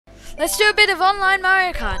Let's do a bit of online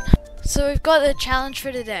Mario Kart. So we've got the challenge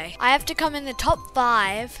for today. I have to come in the top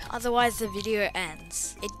 5, otherwise the video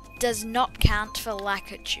ends. It does not count for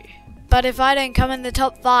Lakitu. But if I don't come in the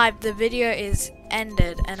top 5, the video is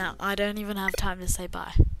ended and I don't even have time to say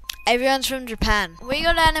bye. Everyone's from Japan. We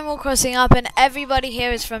got Animal Crossing up and everybody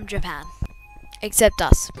here is from Japan. Except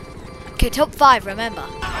us. Okay, top 5, remember.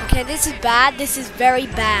 Okay, this is bad. This is very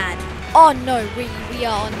bad. Oh no, we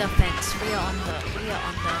are on the fence. We are on the fence.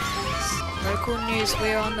 Local news, we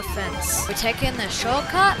are on the fence. We're taking the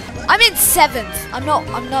shortcut. I'm in 7th. I'm not,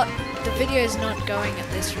 the video is not going at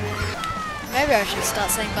this rate. Maybe I should start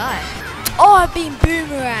saying bye. Oh, I've been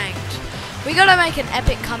boomeranged. We gotta make an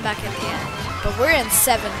epic comeback at the end. But we're in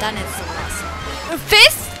 7th, and it's the last.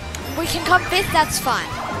 5th? We can come 5th, that's fine.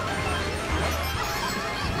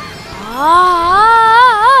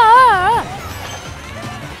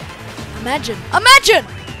 Imagine.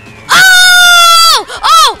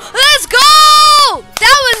 Oh, let's go!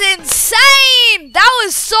 That was insane! That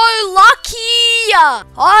was so lucky!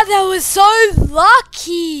 Oh, that was so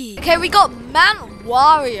lucky! Okay, we got Mount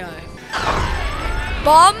Wario.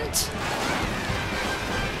 Bombed.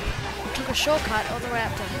 Took a shortcut all the way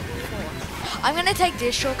up to 4. I'm gonna take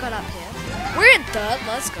this shortcut up here. We're in 3rd,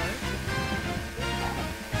 let's go.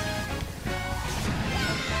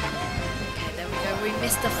 Okay, there we go. We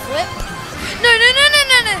missed the flip. No.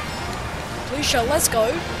 Blue shell, let's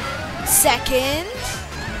go. 2nd.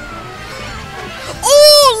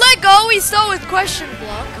 Oh, let go. We start with question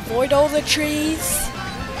block. Avoid all the trees.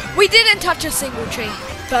 We didn't touch a single tree.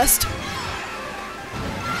 1st.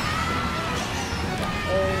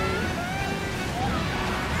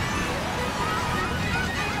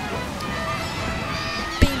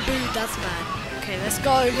 Being booed, that's bad. Okay, let's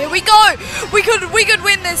go. Here we go. We could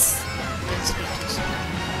win this.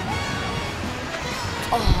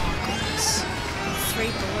 Oh goodness. 3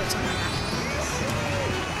 bullets on the map.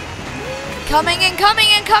 Coming,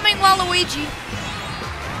 Waluigi.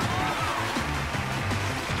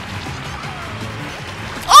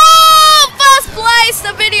 Oh, 1st place.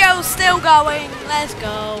 The video's still going. Let's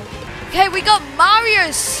go. Okay, we got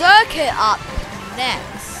Mario Circuit up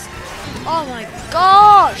next. Oh my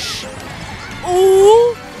gosh.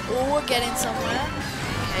 Ooh, we're getting somewhere.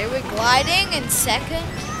 Okay, we're gliding in 2nd.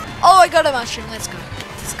 Oh, I got a mushroom. Let's go.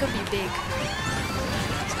 This could be big.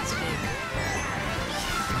 This is big.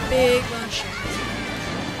 Big mushroom.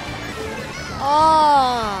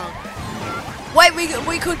 Oh. Wait,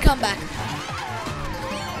 we could come back.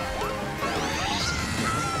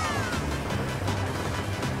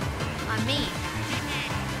 I mean,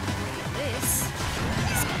 this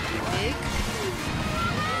could be big.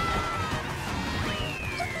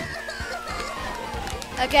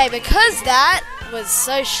 Okay, because that was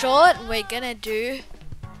so short, we're gonna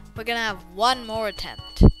have one more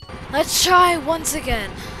attempt. Let's try once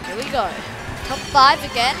again. Here we go. Top 5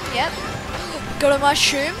 again, yep. Got a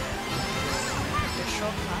mushroom. The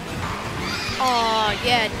shortcut. Oh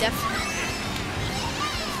yeah, definitely.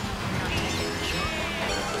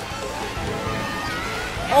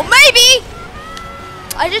 Or maybe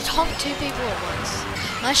I just honked 2 people at once.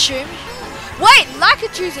 Mushroom. Wait,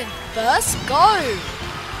 Lakitu's in 1st? Go!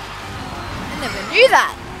 Never knew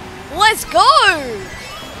that. Let's go.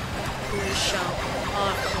 Blue shell. Oh,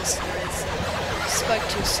 of course there is. Spoke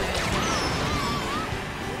too soon.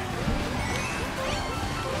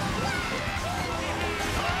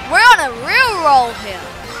 We're on a real roll here.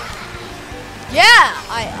 Yeah,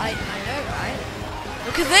 I know, right?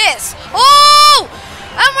 Look at this. Oh,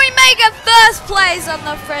 and we make a 1st place on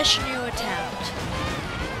the fresh new attempt.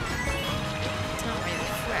 It's not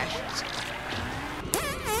really fresh.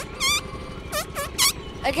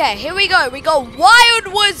 Okay, here we go. We got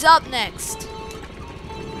Wildwoods up next.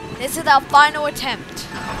 This is our final attempt.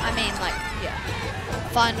 I mean, like, yeah,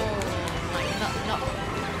 final, like,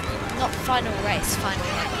 not final race. Final.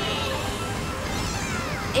 Like,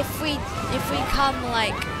 if we come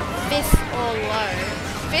like 5th or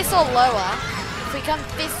lower, if we come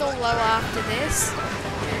 5th or lower after this,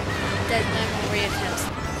 there's no more reattempts.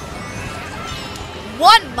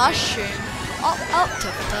 1 mushroom up to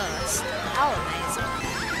 1st. How amazing.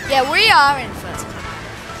 Yeah, we are in 1st.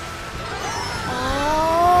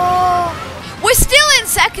 Oh, we're still in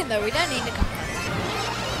 2nd though. We don't need to come 1st.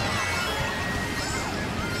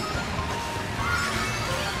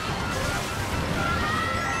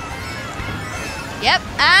 Yep,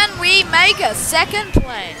 and we make a 2nd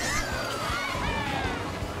place.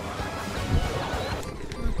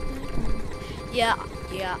 Yeah,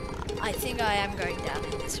 I think I am going down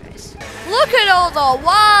in this race. Look at all the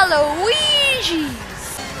Waluigis!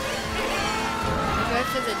 Go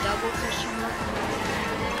for the double question mark.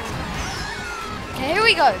 Okay, here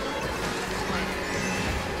we go.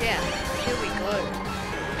 Yeah, here we go.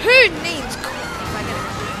 Who needs coins? If I get it.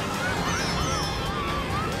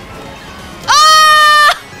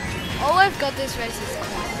 Ah! All I've got this race is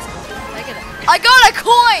coins. Look at it. I got a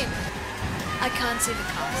coin! I can't see the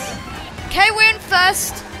cars. Okay, we're in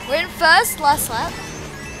first. We're in first, last lap.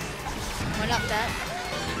 Went up that.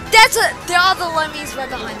 That's it! The other Lemmy's right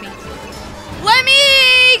behind me.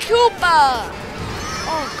 Lemmy Cooper!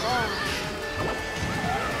 Oh gosh.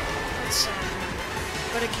 That's so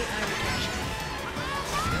annoying. Gotta keep my rotation.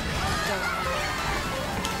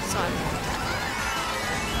 Sorry.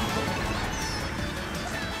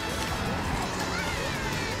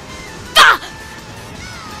 Ah!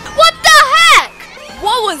 What the heck?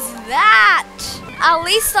 What was that? At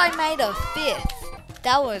least I made a 5th.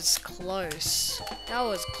 That was close. That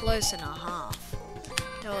was close and a half.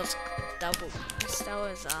 That was double close.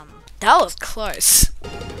 That was close.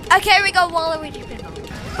 Okay, we got Waluigi pinball.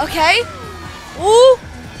 Okay. Ooh.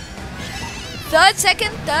 Third,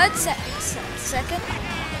 second, second.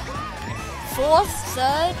 Fourth,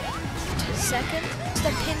 third, second.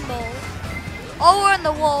 The pinball. Oh, we're on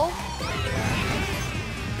the wall.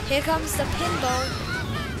 Here comes the pinball.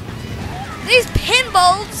 These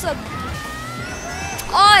pinballs are...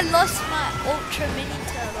 Oh, I lost my Ultra Mini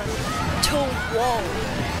Turbo to a wall.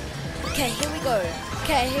 Okay, here we go.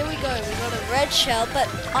 Okay, here we go. We got a red shell, but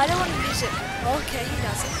I don't want to use it. Okay, he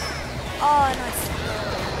doesn't. Oh, nice.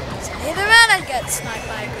 So hit around and get sniped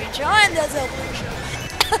by a green shell, and there's a blue shell.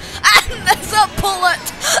 And there's a bullet.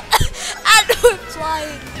 And we're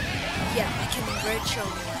flying. Yeah, I can red shell.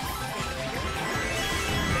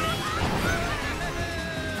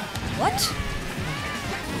 What?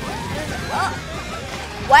 Oh.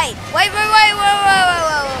 Wait.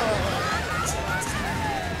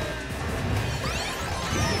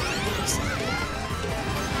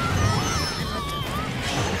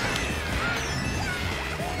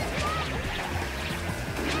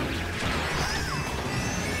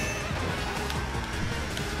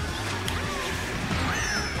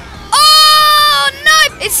 Oh no!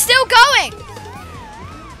 It's still going.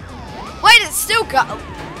 Wait, it's still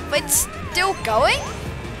It's still going?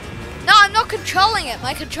 No, I'm not controlling it.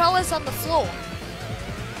 My controller's on the floor.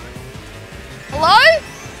 Hello?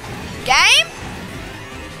 Game?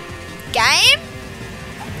 Game?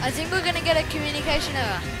 I think we're gonna get a communication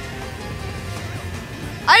error.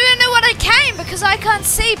 I don't know what I came because I can't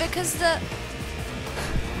see because the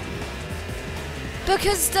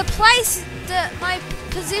place that my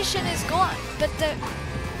position is gone. But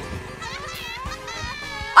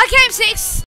I came 6th.